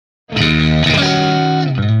Hey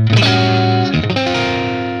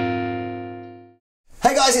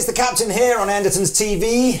guys, it's the Captain here on Anderton's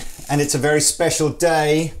TV, and it's a very special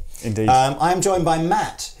day. Indeed. I am joined by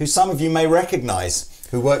Matt, who some of you may recognise,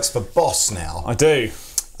 who works for Boss now. I do.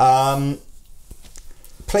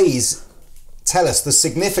 Please tell us the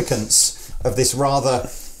significance of this rather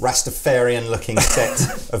Rastafarian-looking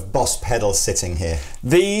set of Boss pedals sitting here.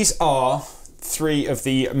 These are three of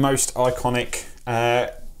the most iconic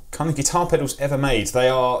kind of guitar pedals ever made. They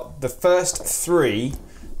are the first three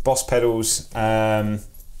Boss pedals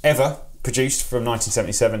ever produced from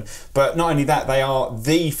 1977, but not only that, they are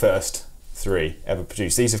the first three ever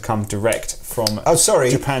produced. These have come direct from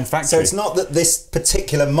Japan factory. So it's not that this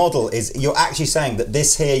particular model is, you're actually saying that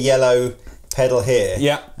this here yellow pedal here,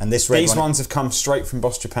 yeah, and this red these ones have come straight from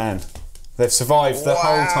Boss Japan. They've survived the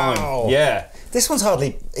whole time. Yeah. This one's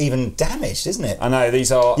hardly even damaged, isn't it? I know, these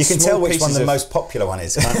are You can tell which one the most popular one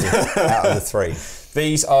is, can't you, out of the three.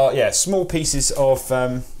 These are, yeah, small pieces of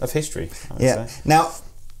history, I would say. Now,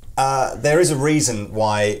 there is a reason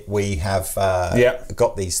why we have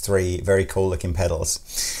got these three very cool looking pedals.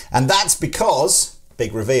 And that's because,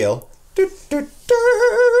 big reveal, to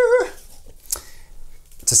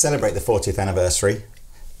celebrate the 40th anniversary,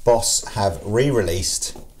 Boss have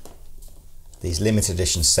re-released these limited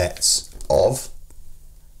edition sets of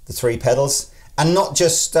the three pedals. And not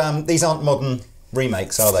just, these aren't modern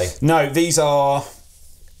remakes, are they? No, these are,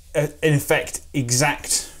 in effect,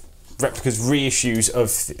 exact replicas, reissues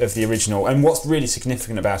of the original. And what's really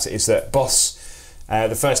significant about it is that Boss,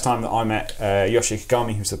 the first time that I met Yoshi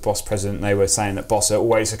Kagami, who's the Boss president, they were saying that Boss are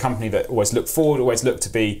always a company that always look forward, always look to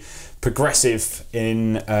be progressive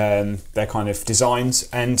in their kind of designs,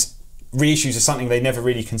 and reissues are something they never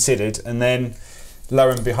really considered. And then, lo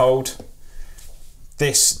and behold,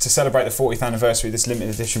 this, to celebrate the 40th anniversary, this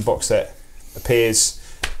limited edition box set appears.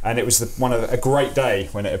 And it was a great day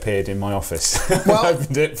when it appeared in my office. Well, I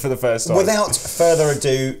opened it for the first time. Without further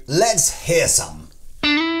ado, let's hear some.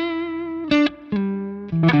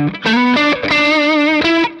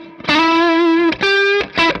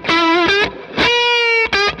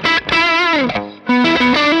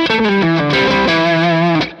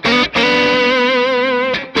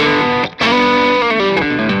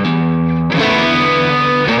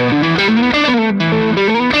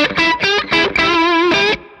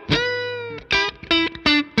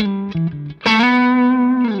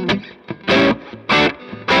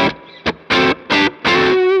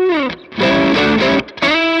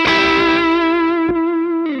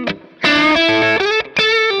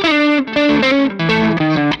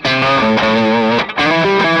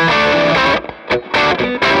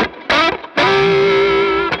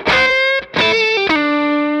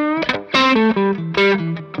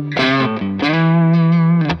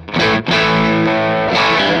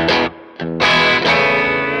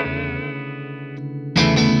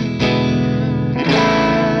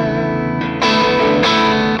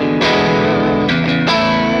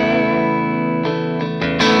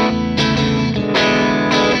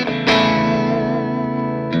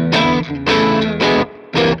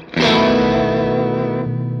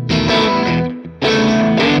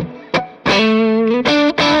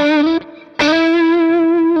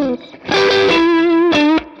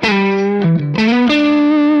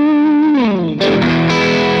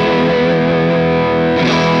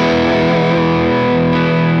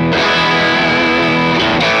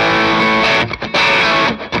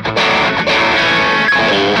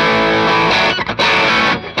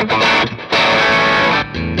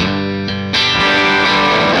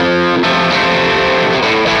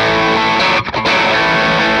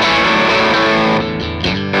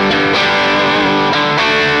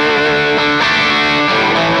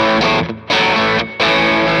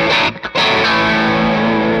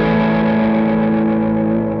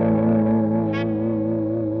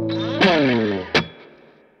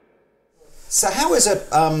 So how is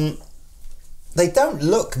they don't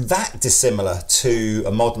look that dissimilar to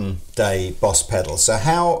a modern day Boss pedal. So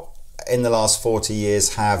how in the last 40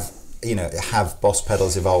 years have Boss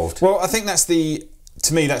pedals evolved? Well, I think that's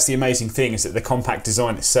to me that's the amazing thing, is that the compact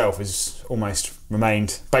design itself has almost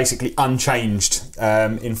remained basically unchanged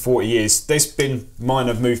in 40 years. There's been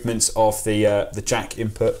minor movements of the jack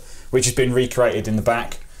input, which has been recreated in the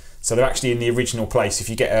back. So they're actually in the original place. If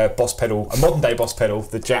you get a Boss pedal, a modern day Boss pedal,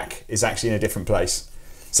 the jack is actually in a different place.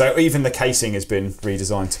 So even the casing has been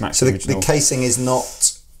redesigned to match the original. The casing is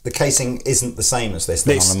not. The casing isn't the same as this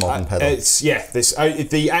on a modern pedal.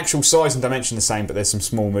 The actual size and dimension are the same, but there's some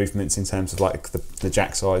small movements in terms of like the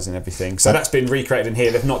jack size and everything. So that's been recreated in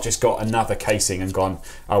here. They've not just got another casing and gone,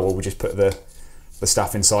 oh well, we'll just put the the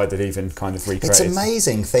stuff inside that even kind of recreated. It's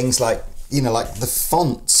amazing, things like, you know, like the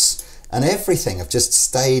fonts and everything have just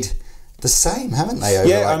stayed the same, haven't they,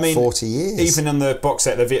 over 40 years? Even on the box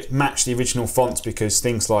set, they've matched the original fonts, because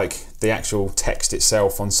things like the actual text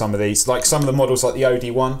itself on some of these, like some of the models like the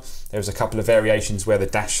OD1, there was a couple of variations where the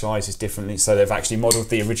dash size is differently, so they've actually modelled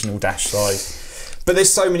the original dash size. But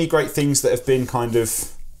there's so many great things that have been kind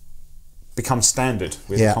of become standard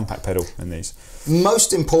with the compact pedal in these.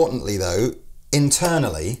 Most importantly though,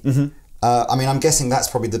 internally, I mean, I'm guessing that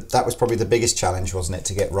was probably the biggest challenge, wasn't it,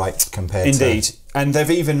 to get right compared Indeed. to... And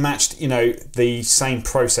they've even matched, you know, the same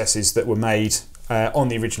processes that were made on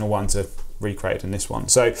the original one to recreate in this one.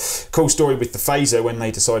 So, cool story with the Phaser. When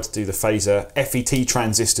they decided to do the Phaser, FET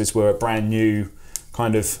transistors were a brand new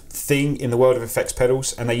kind of thing in the world of effects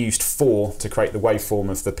pedals, and they used 4 to create the waveform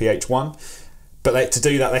of the PH1. But to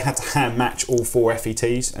do that, they had to hand match all 4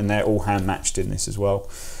 FETs, and they're all hand matched in this as well.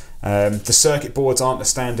 The circuit boards aren't a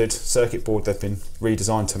standard circuit board. They've been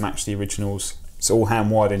redesigned to match the originals. It's all hand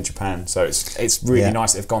wired in Japan, so it's really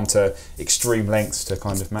nice that they've gone to extreme lengths to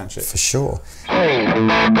kind of match it. For sure.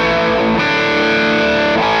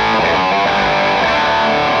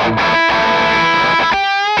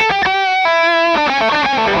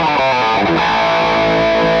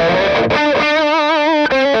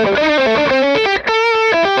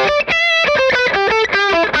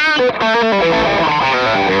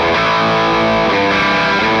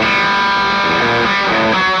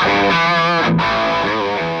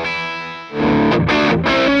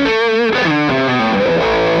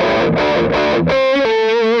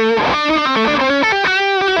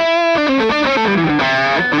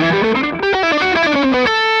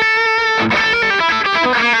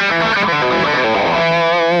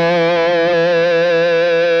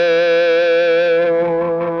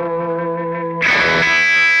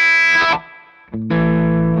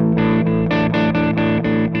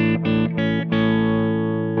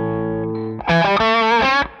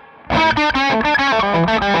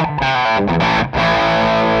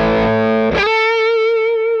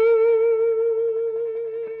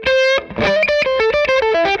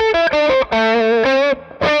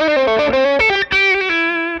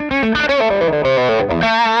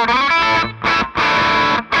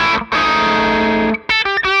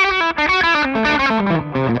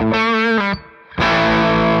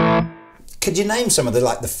 Could you name some of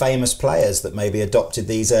the famous players that maybe adopted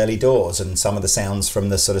these early doors and some of the sounds from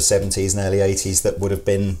the sort of 70s and early 80s that would have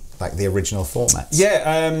been like the original formats?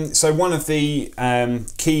 Yeah, so one of the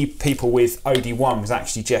key people with OD1 was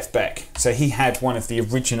actually Jeff Beck. So he had one of the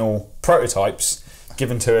original prototypes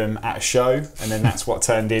given to him at a show, and then that's what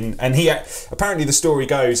turned in. And he apparently, the story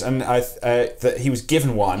goes, and that he was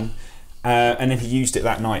given one. And then he used it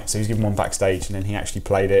that night, so he was given one backstage, and then he actually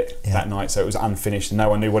played it that night, so it was unfinished and no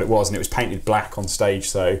one knew what it was, and it was painted black on stage,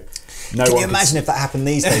 so no one Can you imagine if that happened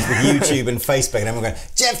these days with YouTube and Facebook and everyone going,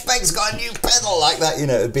 Jeff Beck's got a new pedal like that, you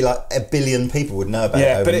know, it'd be like 1 billion people would know about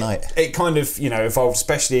it overnight. But it kind of, you know, evolved,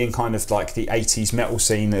 especially in kind of like the 80s metal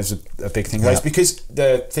scene. There's a big thing. Because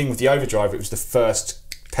the thing with the Overdrive, it was the first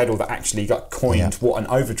pedal that actually got coined what an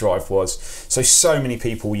overdrive was. So many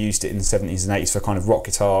people used it in the 70s and 80s for kind of rock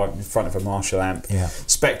guitar in front of a Marshall amp.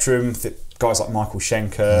 Spectrum, guys like Michael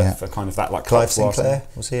Schenker for kind of that, like Clive Sinclair,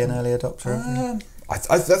 was he an early adopter? I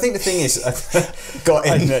think the thing is, got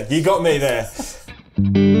in. You got me there.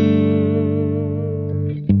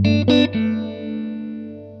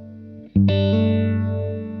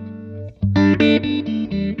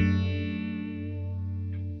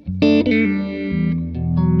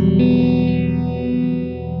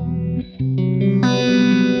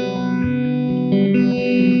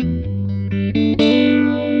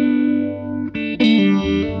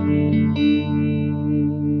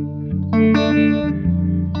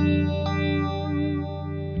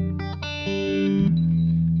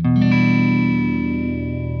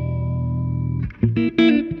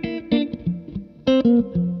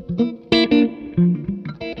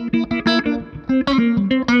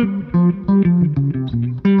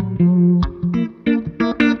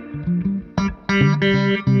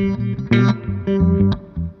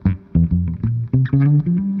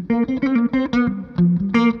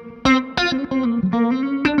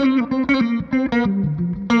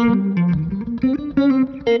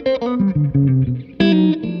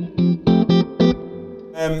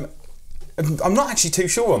 I'm not actually too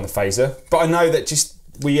sure on the Phaser, but I know that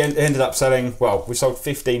we ended up selling, well, we sold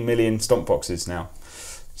 15 million stomp boxes now.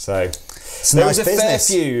 So there was a fair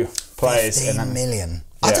few players. 15 million.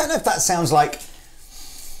 I don't know if that sounds like,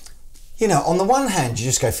 you know, on the one hand, you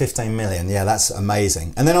just go 15 million, yeah, that's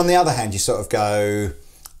amazing. And then on the other hand, you sort of go,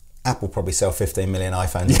 Apple probably sell 15 million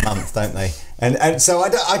iPhones a month, don't they? And so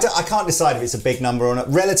I can't decide if it's a big number or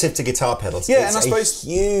not. Relative to guitar pedals, yeah, it's and I suppose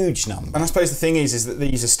huge number. And I suppose the thing is that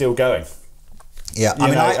these are still going. Yeah, I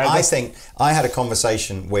mean, I think I had a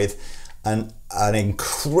conversation with an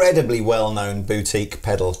incredibly well-known boutique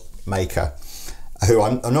pedal maker, who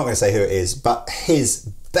I'm not going to say who it is, but his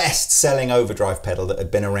best-selling overdrive pedal that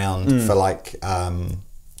had been around for like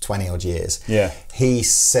 20 odd years. Yeah. He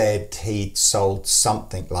said he'd sold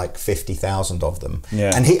something like 50,000 of them.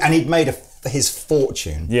 Yeah. And he'd made his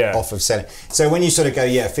fortune off of selling. So when you sort of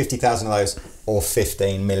go, 50,000 of those or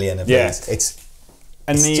 15 million of these, it's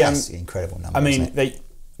just an incredible number. I mean,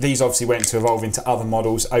 these obviously went to evolve into other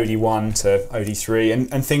models, OD1 to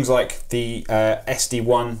OD3, and things like the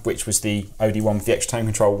SD1, which was the OD1 with the extra tone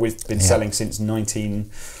control, we've been selling since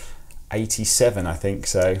 1987, I think.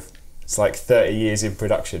 So it's like 30 years in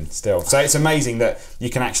production still. So it's amazing that you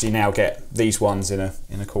can actually now get these ones in a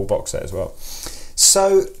cool box set as well.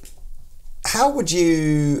 So how would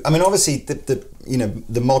you? I mean, obviously the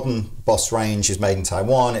modern Boss range is made in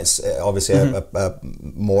Taiwan. It's obviously a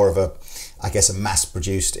more of a, I guess, a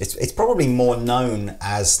mass-produced. It's probably more known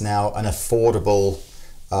as now an affordable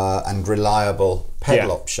and reliable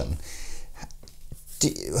pedal option.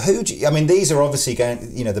 I mean, these are obviously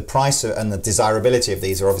going. The price and the desirability of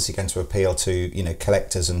these are obviously going to appeal to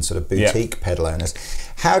collectors and sort of boutique pedal owners.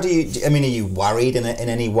 How do you? I mean, are you worried in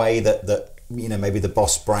any way that maybe the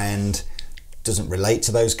Boss brand doesn't relate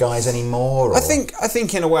to those guys anymore? Or? I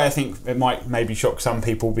think in a way, I think it might maybe shock some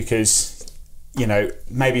people because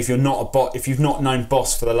maybe if you're not if you've not known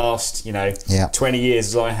Boss for the last 20 years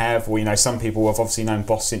as I have, or some people have obviously known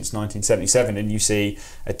Boss since 1977, and you see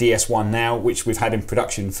a DS1 now, which we've had in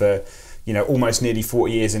production for almost nearly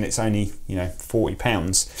 40 years, and it's only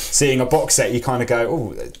 £40. Seeing a box set, you kind of go,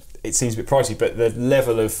 oh, it seems a bit pricey, but the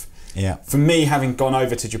level of for me, having gone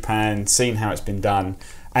over to Japan, seen how it's been done,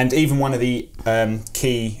 and even one of the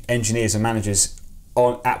key engineers and managers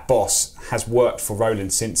at Boss has worked for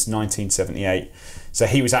Roland since 1978, so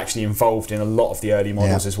he was actually involved in a lot of the early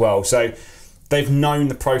models as well. So they've known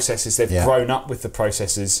the processes, they've grown up with the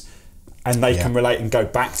processes, and they can relate and go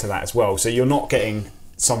back to that as well. So you're not getting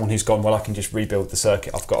someone who's gone, well, I can just rebuild the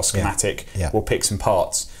circuit, I've got a schematic, we'll pick some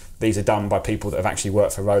parts. These are done by people that have actually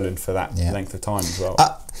worked for Roland for that length of time as well.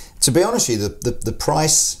 To be honest with you, the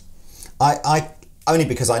price, I only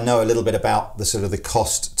because I know a little bit about the sort of the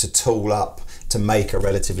cost to tool up to make a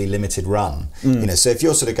relatively limited run. So if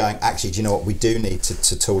you're sort of going, actually, do you know what, we do need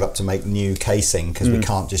to tool up to make new casing, because we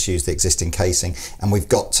can't just use the existing casing, and we've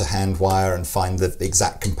got to hand wire and find the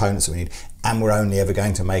exact components that we need, and we're only ever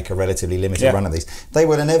going to make a relatively limited run of these. They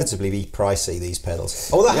will inevitably be pricey, these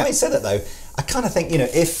pedals. Although having said that though, I kind of think,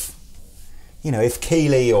 if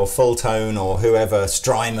Keeley or Full Tone or whoever,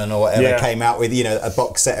 Strymon or whatever, came out with a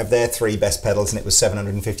box set of their 3 best pedals and it was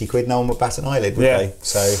 750 quid, no one would bat an eyelid, would they?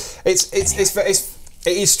 So it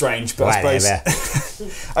is strange, but I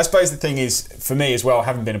suppose the thing is, for me as well,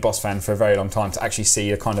 having been a Boss fan for a very long time, to actually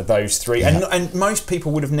see kind of those 3, and most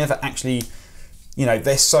people would have never actually,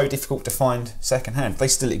 they're so difficult to find secondhand. They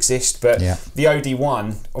still exist, but the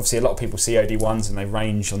OD1, obviously a lot of people see OD1s and they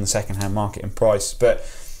range on the secondhand market in price, but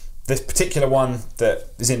this particular one that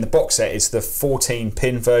is in the box set is the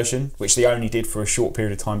 14-pin version, which they only did for a short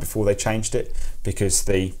period of time before they changed it, because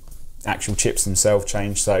the actual chips themselves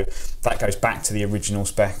changed. So that goes back to the original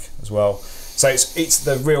spec as well. So it's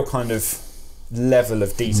the real kind of level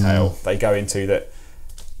of detail they go into that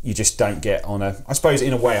you just don't get on I suppose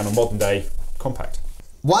in a way, on a modern day compact.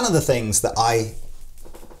 One of the things that I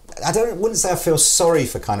wouldn't say I feel sorry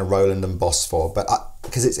for kind of Roland and Boss for, but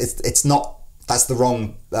because it's not, that's the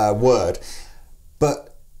wrong word,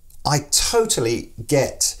 but I totally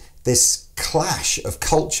get this clash of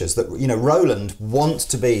cultures that Roland wants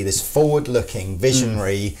to be this forward-looking,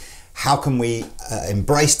 visionary, how can we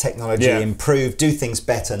embrace technology, improve, do things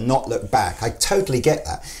better, not look back. I totally get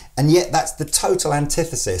that, and yet that's the total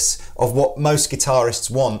antithesis of what most guitarists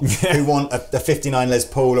want, who want a 59 Les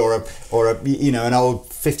Paul or an old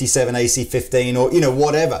 57 AC15 or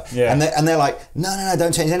whatever, and they're like, no,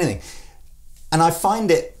 don't change anything. And I find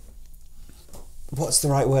it, what's the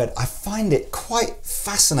right word? I find it quite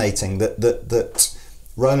fascinating that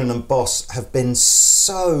Roland and Boss have been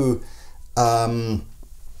so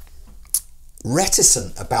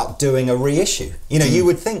reticent about doing a reissue. You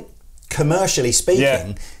would think, commercially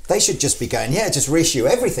speaking, they should just be going, just reissue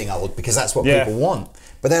everything old, because that's what people want.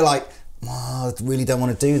 But they're like, oh, I really don't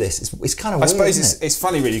want to do this. It's kind of weird, I suppose isn't it? it's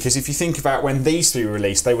funny really, because if you think about when these three were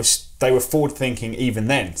released, they were forward thinking even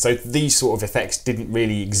then. So these sort of effects didn't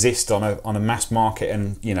really exist on a mass market,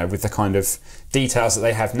 and you know, with the kind of details that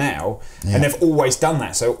they have now. Yeah. And they've always done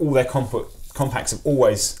that. So all their compacts have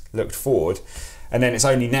always looked forward, and then it's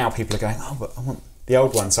only now people are going, oh, but I want the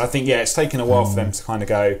old one. So I think, yeah, it's taken a while for them to kind of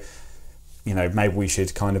go, you know, maybe we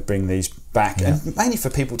should kind of bring these back, and mainly for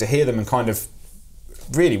people to hear them and kind of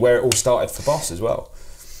really where it all started for Boss as well.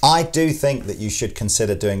 I do think that you should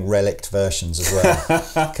consider doing relict versions as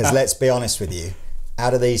well, because let's be honest with you,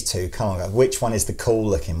 out of these two, come on guys, which one is the cool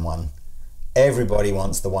looking one? Everybody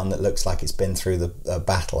wants the one that looks like it's been through the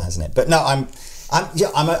battle, hasn't it? But no, I'm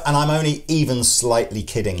only even slightly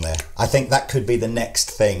kidding there. I think that could be the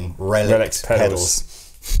next thing, relict pedals.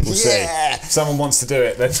 We'll see. If someone wants to do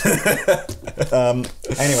it then.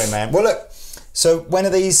 Anyway, man, well look, so when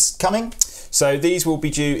are these coming? So these will be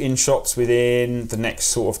due in shops within the next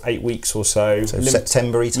sort of 8 weeks or so.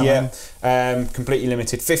 September-y time? Yeah, completely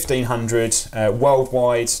limited, 1,500,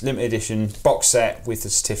 worldwide, limited edition, box set with the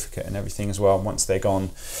certificate and everything as well. Once they're gone,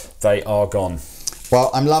 they are gone.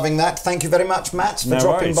 Well, I'm loving that. Thank you very much, Matt, for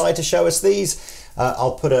dropping by to show us these.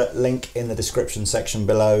 I'll put a link in the description section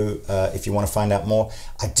below if you want to find out more.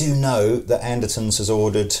 I do know that Andertons has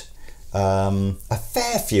ordered a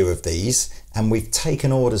fair few of these, and we've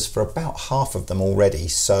taken orders for about half of them already,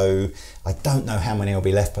 so I don't know how many will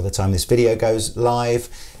be left by the time this video goes live.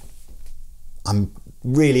 I'm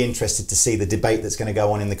really interested to see the debate that's going to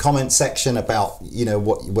go on in the comment section about, you know,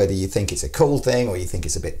 whether you think it's a cool thing or you think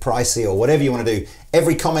it's a bit pricey or whatever you want to do.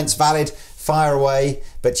 Every comment's valid, fire away.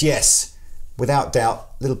 But yes, without doubt,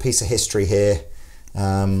 little piece of history here.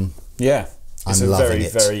 Yeah, it's I'm loving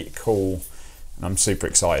it. Very cool, and I'm super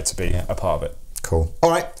excited to be a part of it. Cool. All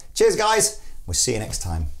right, cheers guys. We'll see you next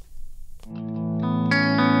time.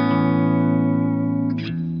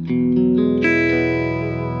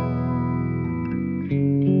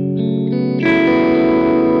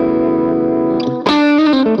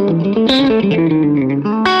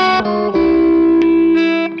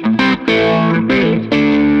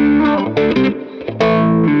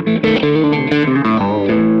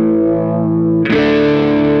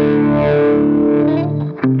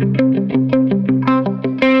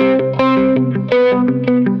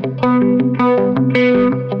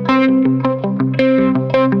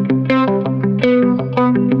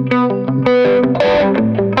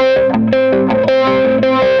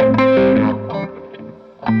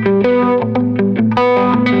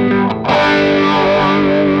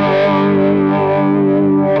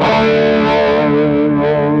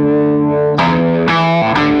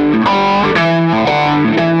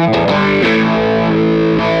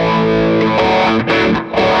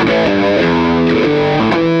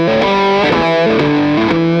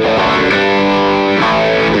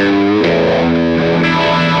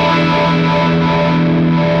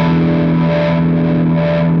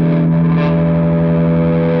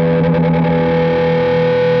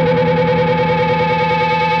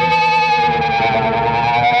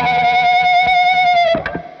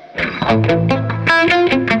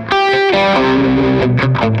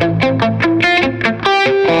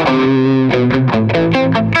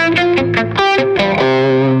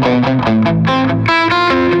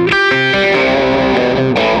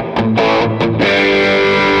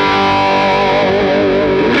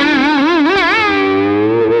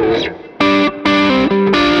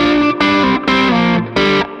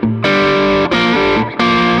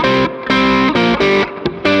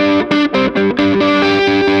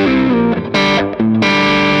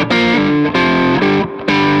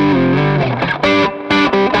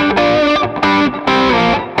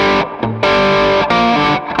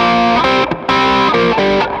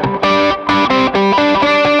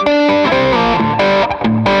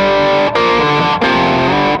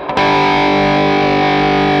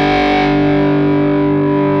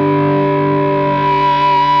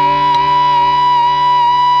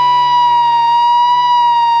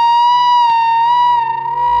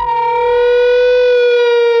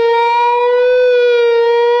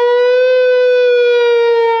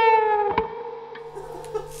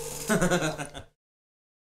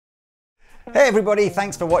 Hey everybody,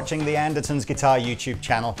 thanks for watching the Andertons Guitar YouTube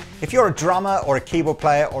channel. If you're a drummer or a keyboard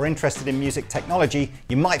player or interested in music technology,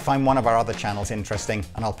 you might find one of our other channels interesting,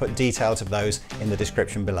 and I'll put details of those in the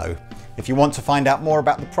description below. If you want to find out more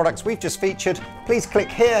about the products we've just featured, please click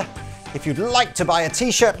here. If you'd like to buy a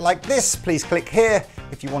t-shirt like this, please click here.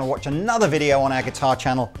 If you want to watch another video on our guitar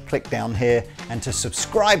channel, click down here. And to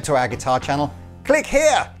subscribe to our guitar channel, click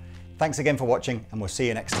here. Thanks again for watching, and we'll see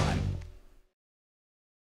you next time.